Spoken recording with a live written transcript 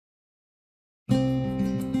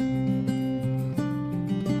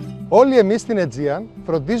Όλοι εμείς στην Aegean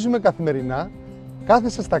φροντίζουμε καθημερινά κάθε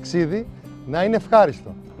σας ταξίδι να είναι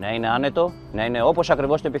ευχάριστο. Να είναι άνετο, να είναι όπως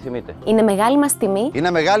ακριβώς το επιθυμείτε. Είναι μεγάλη μας τιμή.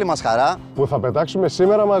 Είναι μεγάλη μας χαρά που θα πετάξουμε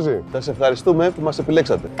σήμερα μαζί. Θα σε ευχαριστούμε που μας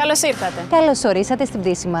επιλέξατε. Καλώς ήρθατε. Καλώς ορίσατε στην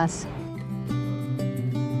πτήση μας.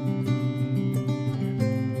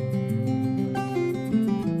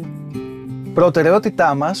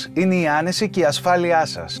 Προτεραιότητά μας είναι η άνεση και η ασφάλειά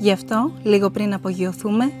σας. Γι' αυτό, λίγο πριν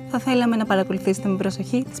απογειωθούμε, θα θέλαμε να παρακολουθήσετε με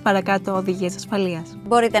προσοχή τις παρακάτω οδηγίες ασφαλείας.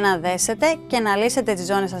 Μπορείτε να δέσετε και να λύσετε τις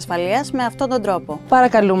ζώνες ασφαλείας με αυτόν τον τρόπο.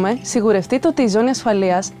 Παρακαλούμε, σιγουρευτείτε ότι η ζώνη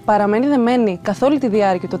ασφαλείας παραμένει δεμένη καθ' όλη τη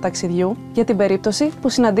διάρκεια του ταξιδιού για την περίπτωση που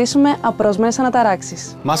συναντήσουμε απρόσμενες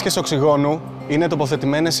αναταράξεις. Μάσκες οξυγόνου είναι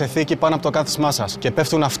τοποθετημένες σε θήκη πάνω από το κάθισμά σας και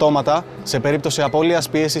πέφτουν αυτόματα σε περίπτωση απώλειας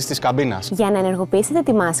πίεσης της καμπίνας. Για να ενεργοποιήσετε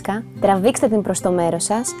τη μάσκα, τραβήξτε την προς το μέρος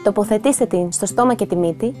σας, τοποθετήστε την στο στόμα και τη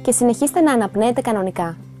μύτη και συνεχίστε να αναπνέετε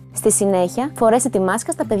κανονικά. Στη συνέχεια, φορέστε τη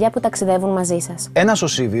μάσκα στα παιδιά που ταξιδεύουν μαζί σας. Ένα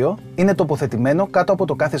σωσίβιο είναι τοποθετημένο κάτω από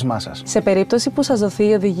το κάθισμά σας. Σε περίπτωση που σας δοθεί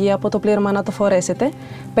η οδηγία από το πλήρωμα να το φορέσετε,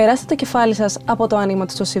 περάστε το κεφάλι σας από το άνοιγμα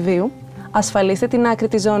του σωσιβίου, ασφαλίστε την άκρη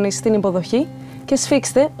της ζώνης στην υποδοχή και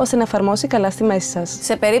σφίξτε ώστε να εφαρμόσει καλά στη μέση σας.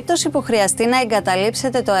 Σε περίπτωση που χρειαστεί να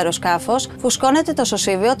εγκαταλείψετε το αεροσκάφος, φουσκώνετε το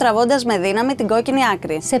σωσίβιο τραβώντας με δύναμη την κόκκινη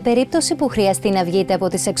άκρη. Σε περίπτωση που χρειαστεί να βγείτε από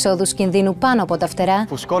τις εξόδους κινδύνου πάνω από τα φτερά,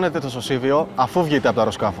 φουσκώνετε το σωσίβιο αφού βγείτε από το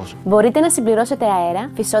αεροσκάφος. Μπορείτε να συμπληρώσετε αέρα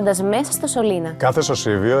φυσώντας μέσα στο σωλήνα. Κάθε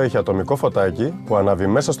σωσίβιο έχει ατομικό φωτάκι που ανάβει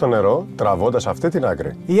μέσα στο νερό, τραβώντας αυτή την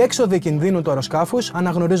άκρη. Οι έξοδοι κινδύνου του αεροσκάφους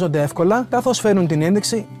αναγνωρίζονται εύκολα καθώς φέρουν την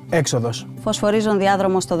ένδειξη έξοδος. Φωσφορίζον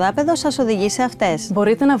διάδρομο στο δάπεδο σας οδηγεί σε αυτές.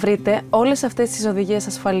 Μπορείτε να βρείτε όλες αυτές τις οδηγίες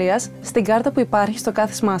ασφαλείας στην κάρτα που υπάρχει στο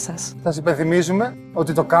κάθισμά σας. Σας υπενθυμίζουμε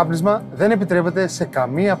ότι το κάπνισμα δεν επιτρέπεται σε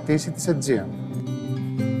καμία πτήση της Aegean.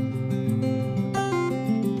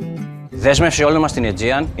 Δέσμευση όλων μας στην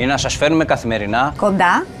Aegean είναι να σας φέρνουμε καθημερινά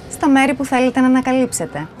Κοντά στα μέρη που θέλετε να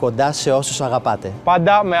ανακαλύψετε. κοντά σε όσους αγαπάτε.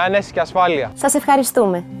 Πάντα με άνεση και ασφάλεια. Σας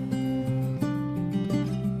ευχαριστούμε.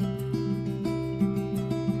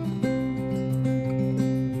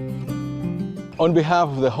 On behalf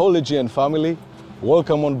of the whole Aegean family,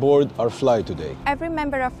 welcome on board our flight today. Every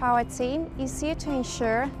member of our team is here to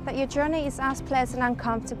ensure that your journey is as pleasant and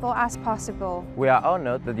comfortable as possible. We are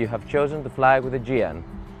honored that you have chosen to fly with Aegean.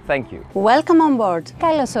 Thank you. Welcome on board.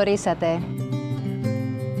 καλώς ορίσατε.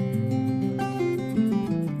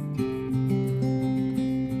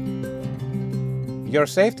 Your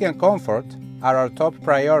safety and comfort are our top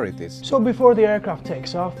priorities. So before the aircraft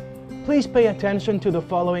takes off, please pay attention to the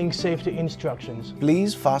following safety instructions.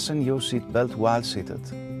 Please fasten your seatbelt while seated.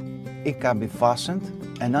 It can be fastened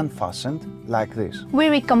and unfastened like this. We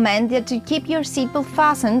recommend that you keep your seatbelt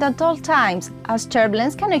fastened at all times, as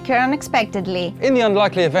turbulence can occur unexpectedly. In the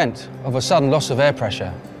unlikely event of a sudden loss of air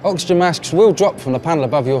pressure, oxygen masks will drop from the panel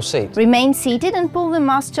above your seat. Remain seated and pull the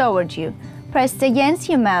mask toward you. Press it against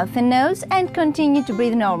your mouth and nose and continue to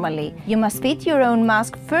breathe normally. You must fit your own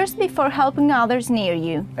mask first before helping others near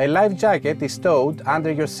you. A life jacket is stowed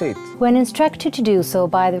under your seat. When instructed to do so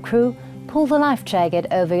by the crew, pull the life jacket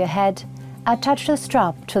over your head, attach the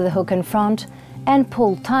strap to the hook in front, and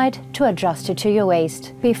pull tight to adjust it to your waist.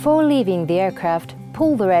 Before leaving the aircraft,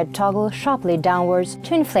 pull the red toggle sharply downwards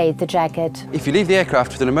to inflate the jacket. If you leave the aircraft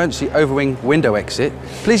with an emergency overwing window exit,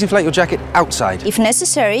 please inflate your jacket outside. If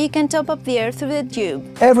necessary, you can top up the air through the tube.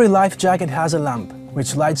 Every life jacket has a lamp,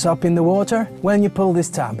 which lights up in the water when you pull this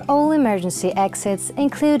tab. All emergency exits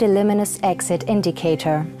include a luminous exit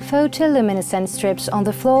indicator. Photoluminescent strips on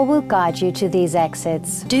the floor will guide you to these exits.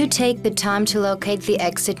 Do take the time to locate the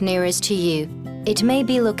exit nearest to you. It may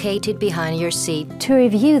be located behind your seat. To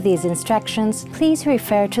review these instructions, please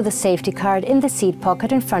refer to the safety card in the seat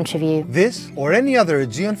pocket in front of you. This or any other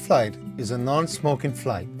Aegean flight is a non-smoking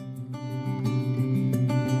flight.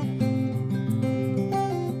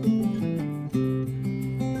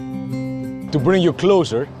 To bring you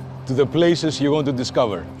closer to the places you want to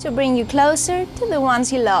discover. To bring you closer to the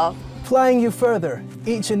ones you love. Flying you further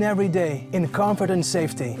each and every day in comfort and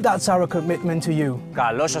safety. That's our commitment to you.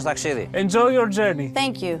 Καλό σας ταξίδι. Enjoy your journey.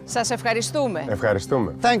 Thank you. Σας ευχαριστούμε.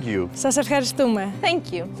 Ευχαριστούμε. Thank you. Σας ευχαριστούμε.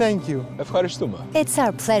 Thank you. Thank you. Ευχαριστούμε. It's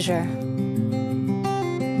our pleasure.